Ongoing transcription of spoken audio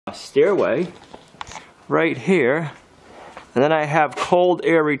stairway right here, and then I have cold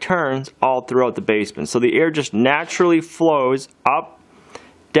air returns all throughout the basement. So the air just naturally flows up,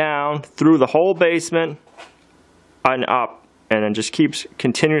 down, through the whole basement, and up, and then just keeps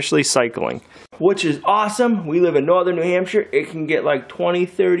continuously cycling. Which is awesome. We live in northern New Hampshire. It can get like 20,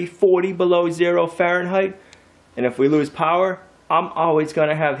 30, 40 below 0 Fahrenheit. And if we lose power, I'm always going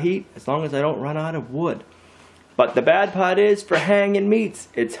to have heat as long as I don't run out of wood. But the bad part is for hanging meats,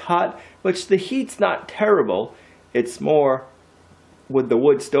 it's hot, which the heat's not terrible. It's more with the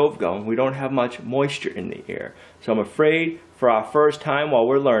wood stove going, we don't have much moisture in the air. So I'm afraid for our first time while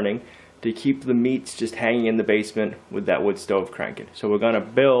we're learning to keep the meats just hanging in the basement with that wood stove cranking. So we're going to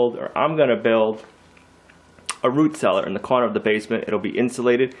build, or I'm going to build, a root cellar in the corner of the basement. It'll be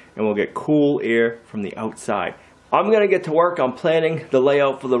insulated and we'll get cool air from the outside. I'm going to get to work on planning the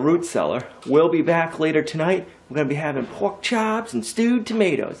layout for the root cellar. We'll be back later tonight. We're going to be having pork chops and stewed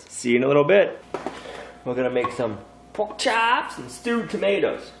tomatoes. See you in a little bit. We're going to make some pork chops and stewed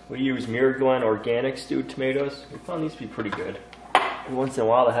tomatoes. We use Miraguan organic stewed tomatoes. We found these to be pretty good. And once in a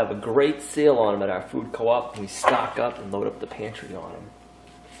while they have a great sale on them at our food co-op. We stock up and load up the pantry on them.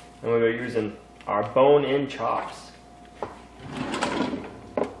 And we're using our bone-in chops.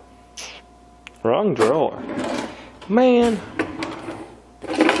 Wrong drawer. Man.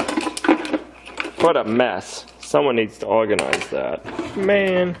 What a mess. Someone needs to organize that.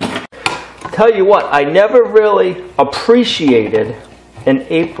 Man. Tell you what, I never really appreciated an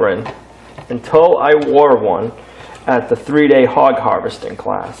apron until I wore one at the 3-day hog harvesting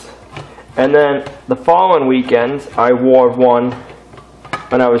class. And then the following weekends, I wore one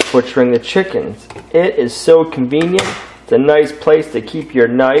when I was butchering the chickens. It is so convenient. It's a nice place to keep your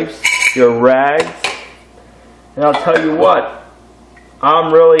knives, your rags. And I'll tell you what,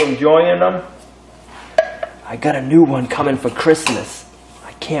 I'm really enjoying them. I got a new one coming for Christmas.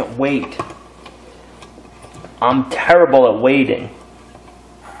 I can't wait. I'm terrible at waiting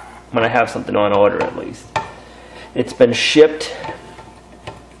when I have something on order, at least. It's been shipped,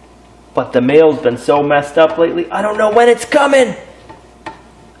 but the mail's been so messed up lately, I don't know when it's coming.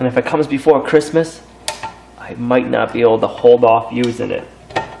 And if it comes before Christmas, I might not be able to hold off using it.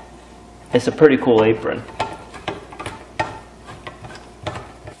 It's a pretty cool apron.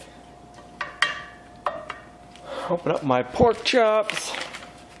 Open up my pork chops.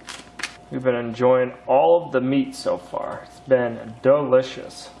 We've been enjoying all of the meat so far. It's been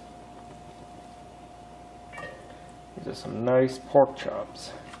delicious. These are some nice pork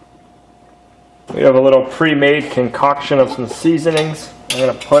chops. We have a little pre-made concoction of some seasonings. I'm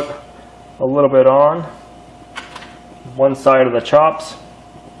going to put a little bit on one side of the chops.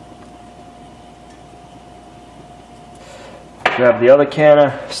 Grab the other can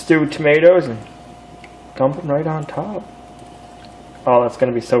of stewed tomatoes and dump them right on top. Oh, that's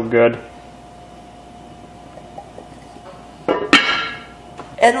going to be so good.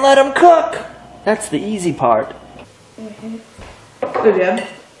 And let them cook. That's the easy part. Good, Deb.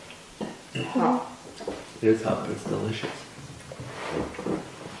 Hot. It is hot, but it's delicious.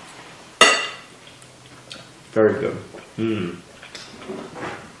 Very good. Mmm.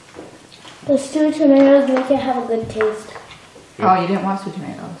 The stewed tomatoes make it have a good taste. Oh, you didn't want stewed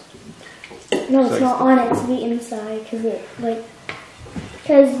tomatoes? No, it's not on it. It's the inside because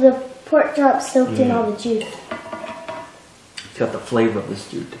the pork chop's soaked in all the juice. It's got the flavor of the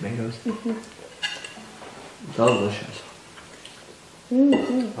stewed tomatoes. Delicious.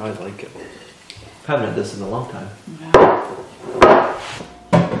 I like it. Haven't had this in a long time.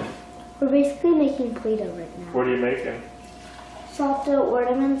 We're basically making Play-Doh right now. What are you making? Soft dough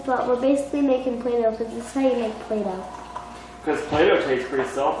ornaments, but we're basically making Play-Doh because this is how you make Play-Doh. Because Play-Doh tastes pretty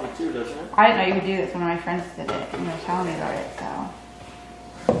salty too, doesn't it? I didn't know you could do this. One of my friends did it and they were telling me about it, so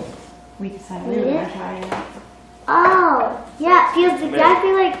we decided we were going to try it. Oh, yeah, it feels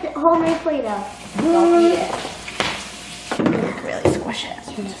exactly like homemade Play-Doh. Really squish it.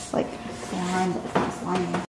 So just like slime, but it's not slimy.